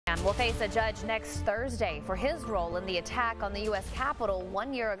And will face a judge next Thursday for his role in the attack on the U.S. Capitol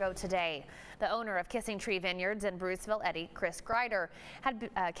 1 year ago today. The owner of Kissing Tree Vineyards in Bruceville, Eddie Chris Grider,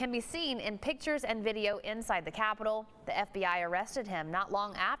 can be seen in pictures and video inside the Capitol. The FBI arrested him not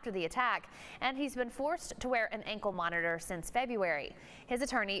long after the attack, and he's been forced to wear an ankle monitor since February. His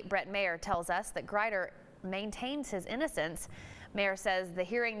attorney, Brett Mayer, tells us that Grider maintains his innocence. Mayer says the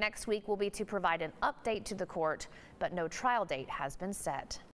hearing next week will be to provide an update to the court, but no trial date has been set.